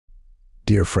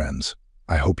Dear friends,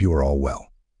 I hope you are all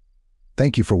well.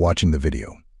 Thank you for watching the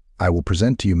video. I will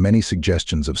present to you many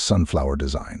suggestions of sunflower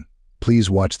design. Please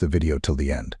watch the video till the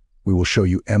end. We will show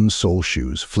you M-sole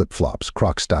shoes, flip-flops,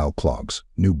 Croc-style clogs,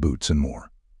 new boots, and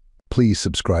more. Please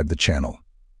subscribe the channel.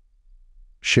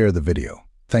 Share the video.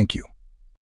 Thank you.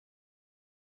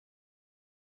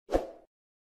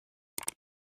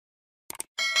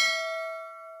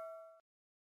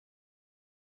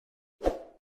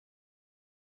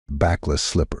 Backless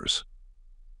slippers.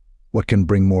 What can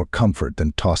bring more comfort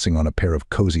than tossing on a pair of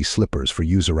cozy slippers for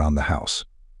use around the house?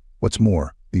 What's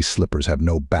more, these slippers have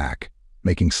no back,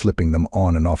 making slipping them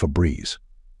on and off a breeze.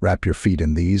 Wrap your feet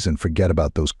in these and forget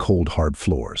about those cold, hard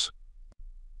floors.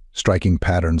 Striking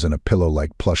patterns and a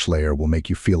pillow-like plush layer will make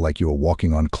you feel like you are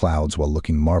walking on clouds while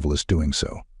looking marvelous doing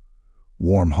so.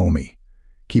 Warm, homey.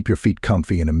 Keep your feet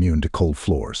comfy and immune to cold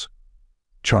floors.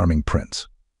 Charming prints.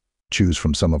 Choose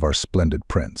from some of our splendid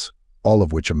prints, all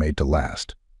of which are made to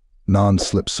last.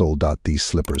 Non-slip sole. These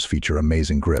slippers feature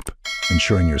amazing grip,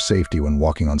 ensuring your safety when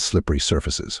walking on slippery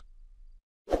surfaces.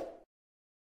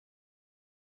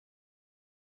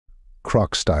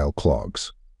 Croc-style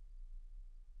clogs.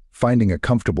 Finding a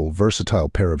comfortable, versatile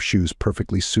pair of shoes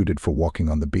perfectly suited for walking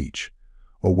on the beach,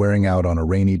 or wearing out on a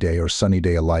rainy day or sunny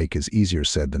day alike is easier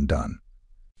said than done.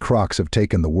 Crocs have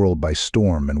taken the world by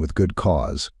storm, and with good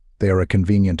cause. They are a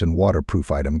convenient and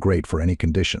waterproof item great for any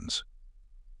conditions.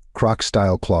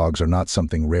 Croc-style clogs are not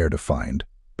something rare to find,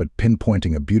 but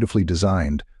pinpointing a beautifully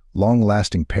designed,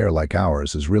 long-lasting pair like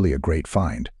ours is really a great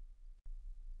find.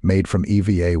 Made from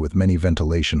EVA with many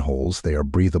ventilation holes, they are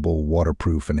breathable,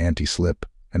 waterproof, and anti-slip,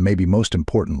 and maybe most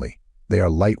importantly, they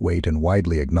are lightweight and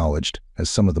widely acknowledged as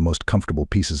some of the most comfortable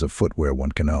pieces of footwear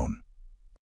one can own.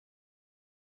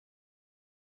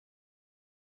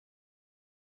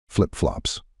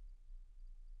 Flip-flops.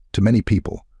 To many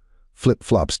people,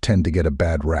 flip-flops tend to get a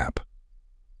bad rap.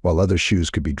 While other shoes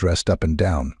could be dressed up and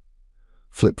down,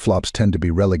 flip-flops tend to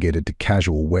be relegated to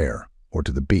casual wear or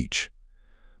to the beach.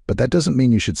 But that doesn't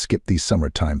mean you should skip these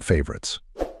summertime favorites.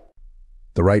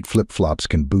 The right flip-flops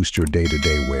can boost your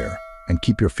day-to-day wear and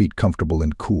keep your feet comfortable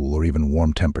in cool or even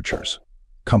warm temperatures.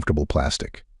 Comfortable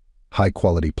plastic.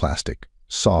 High-quality plastic,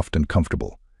 soft and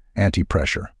comfortable,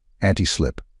 anti-pressure,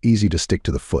 anti-slip, easy to stick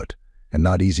to the foot, and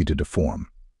not easy to deform.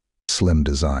 Slim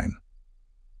design.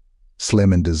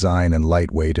 Slim in design and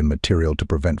lightweight in material to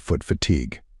prevent foot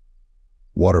fatigue.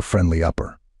 Water-friendly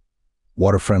upper.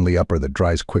 Water-friendly upper that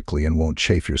dries quickly and won't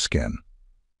chafe your skin.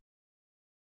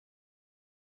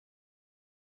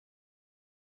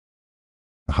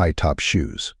 High-top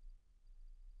shoes.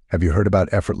 Have you heard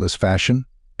about effortless fashion?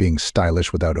 Being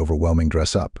stylish without overwhelming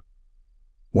dress up.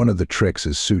 One of the tricks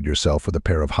is suit yourself with a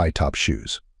pair of high-top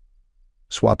shoes.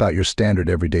 Swap out your standard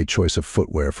everyday choice of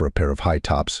footwear for a pair of high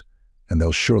tops, and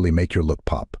they'll surely make your look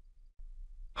pop.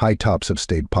 High tops have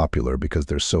stayed popular because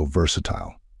they're so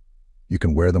versatile. You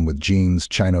can wear them with jeans,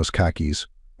 chinos, khakis,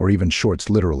 or even shorts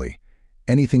literally.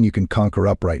 Anything you can conquer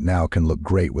up right now can look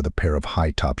great with a pair of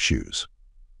high top shoes.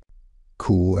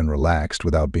 Cool and relaxed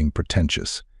without being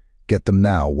pretentious. Get them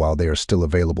now while they are still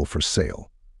available for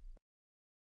sale.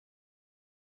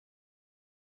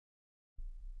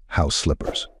 House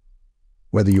slippers.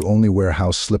 Whether you only wear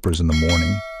house slippers in the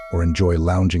morning or enjoy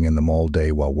lounging in them all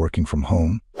day while working from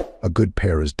home, a good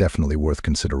pair is definitely worth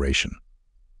consideration.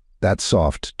 That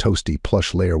soft, toasty,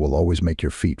 plush layer will always make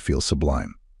your feet feel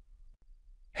sublime.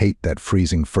 Hate that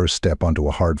freezing first step onto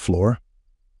a hard floor?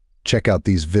 Check out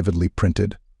these vividly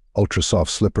printed, ultra-soft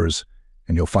slippers,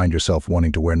 and you'll find yourself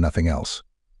wanting to wear nothing else.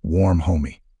 Warm,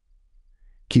 homey.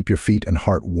 Keep your feet and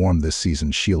heart warm this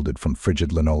season, shielded from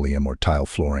frigid linoleum or tile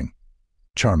flooring.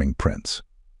 Charming prints.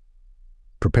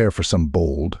 Prepare for some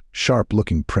bold,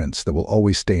 sharp-looking prints that will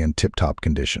always stay in tip-top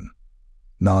condition.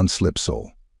 Non-slip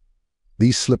sole.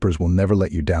 These slippers will never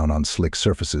let you down on slick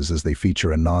surfaces as they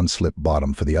feature a non-slip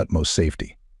bottom for the utmost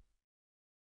safety.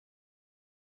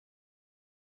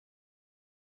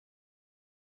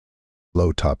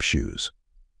 Low-top shoes.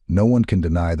 No one can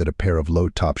deny that a pair of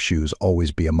low-top shoes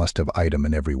always be a must-have item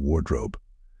in every wardrobe.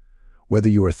 Whether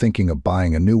you are thinking of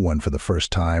buying a new one for the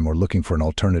first time or looking for an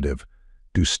alternative,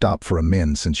 do stop for a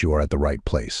min since you are at the right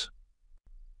place.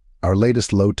 Our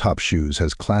latest low-top shoes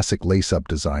has classic lace-up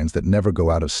designs that never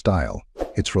go out of style.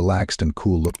 Its relaxed and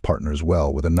cool look partners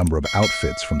well with a number of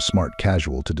outfits from smart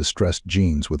casual to distressed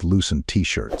jeans with loosened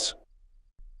t-shirts.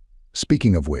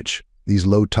 Speaking of which, these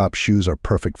low-top shoes are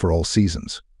perfect for all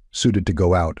seasons, suited to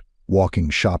go out, walking,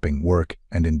 shopping, work,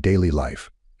 and in daily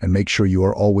life, and make sure you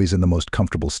are always in the most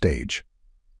comfortable stage.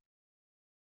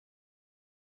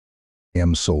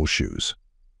 M-sole shoes.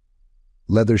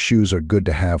 Leather shoes are good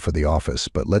to have for the office,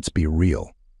 but let's be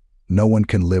real. No one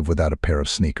can live without a pair of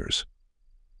sneakers.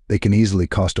 They can easily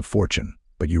cost a fortune,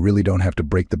 but you really don't have to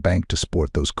break the bank to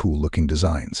sport those cool-looking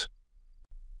designs.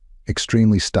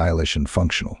 Extremely stylish and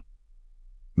functional.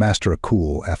 Master a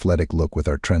cool, athletic look with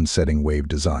our trend-setting wave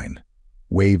design.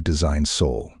 Wave design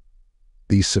sole.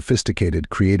 These sophisticated,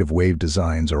 creative wave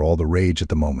designs are all the rage at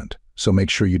the moment, so make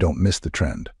sure you don't miss the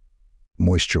trend.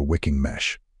 Moisture-wicking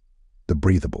mesh. The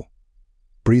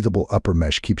breathable upper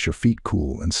mesh keeps your feet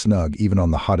cool and snug even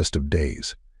on the hottest of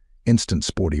days. Instant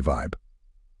sporty vibe.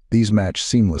 These match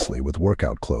seamlessly with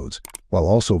workout clothes, while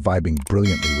also vibing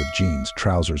brilliantly with jeans,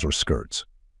 trousers, or skirts.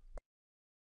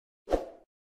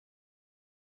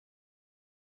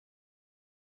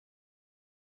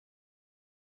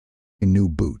 New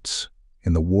boots.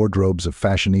 In the wardrobes of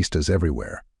fashionistas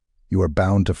everywhere, you are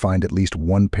bound to find at least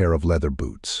one pair of leather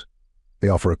boots. They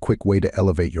offer a quick way to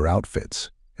elevate your outfits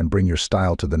and bring your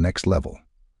style to the next level.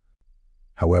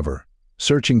 However,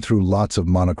 searching through lots of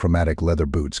monochromatic leather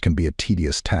boots can be a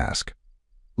tedious task.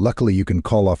 Luckily, you can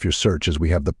call off your search as we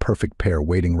have the perfect pair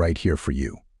waiting right here for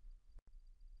you.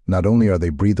 Not only are they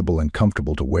breathable and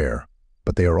comfortable to wear,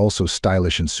 but they are also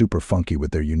stylish and super funky with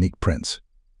their unique prints.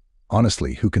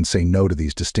 Honestly, who can say no to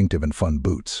these distinctive and fun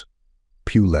boots?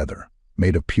 Pew leather.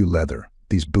 Made of pew leather,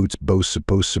 these boots boast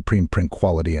supreme print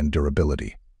quality and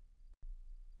durability.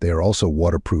 They are also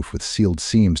waterproof with sealed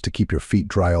seams to keep your feet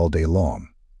dry all day long.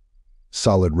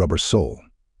 Solid rubber sole.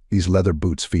 These leather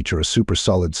boots feature a super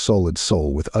solid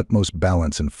sole with utmost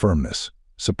balance and firmness,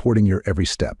 supporting your every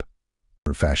step.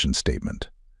 Fashion statement.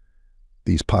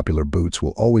 These popular boots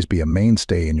will always be a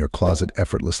mainstay in your closet,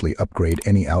 effortlessly upgrade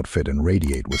any outfit and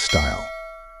radiate with style.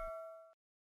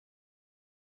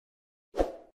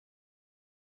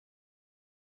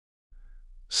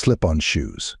 Slip-on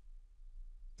shoes.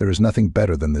 There is nothing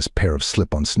better than this pair of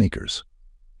slip-on sneakers.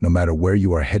 No matter where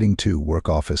you are heading to, work,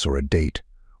 office, or a date,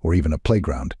 or even a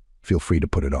playground, feel free to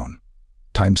put it on.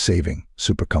 Time-saving,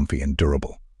 super comfy, and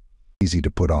durable. Easy to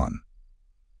put on.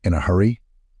 In a hurry?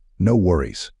 No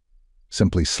worries.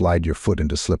 Simply slide your foot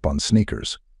into slip-on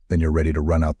sneakers, then you're ready to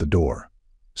run out the door.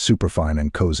 Super fine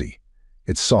and cozy.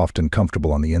 It's soft and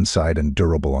comfortable on the inside and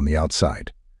durable on the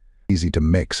outside. Easy to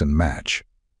mix and match.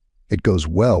 It goes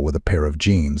well with a pair of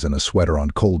jeans and a sweater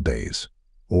on cold days,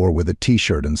 or with a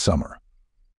t-shirt in summer.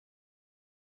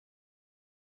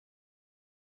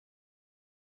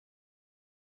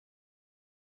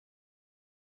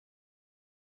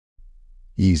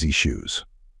 Yeezy shoes.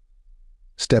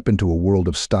 Step into a world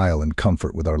of style and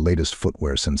comfort with our latest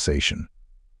footwear sensation.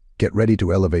 Get ready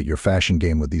to elevate your fashion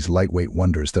game with these lightweight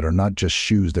wonders that are not just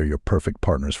shoes, they're your perfect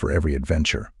partners for every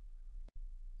adventure.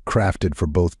 Crafted for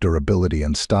both durability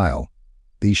and style,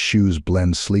 these shoes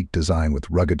blend sleek design with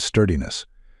rugged sturdiness,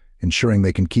 ensuring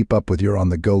they can keep up with your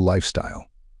on-the-go lifestyle.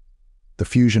 The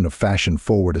fusion of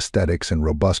fashion-forward aesthetics and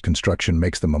robust construction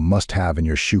makes them a must-have in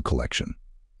your shoe collection.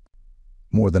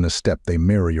 More than a step, they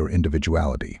mirror your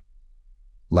individuality.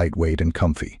 Lightweight and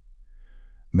comfy.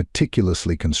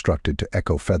 Meticulously constructed to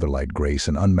echo featherlight grace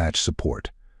and unmatched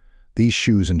support, these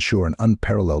shoes ensure an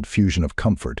unparalleled fusion of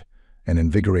comfort and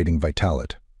invigorating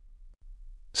vitality.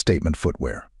 Statement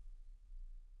footwear.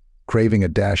 Craving a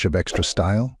dash of extra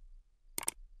style?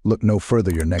 Look no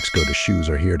further, your next go-to shoes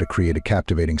are here to create a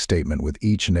captivating statement with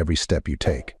each and every step you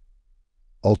take.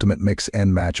 Ultimate mix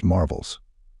and match marvels.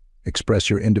 Express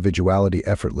your individuality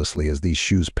effortlessly as these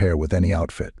shoes pair with any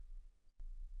outfit.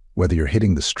 Whether you're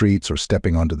hitting the streets or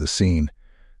stepping onto the scene,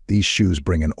 these shoes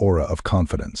bring an aura of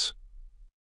confidence.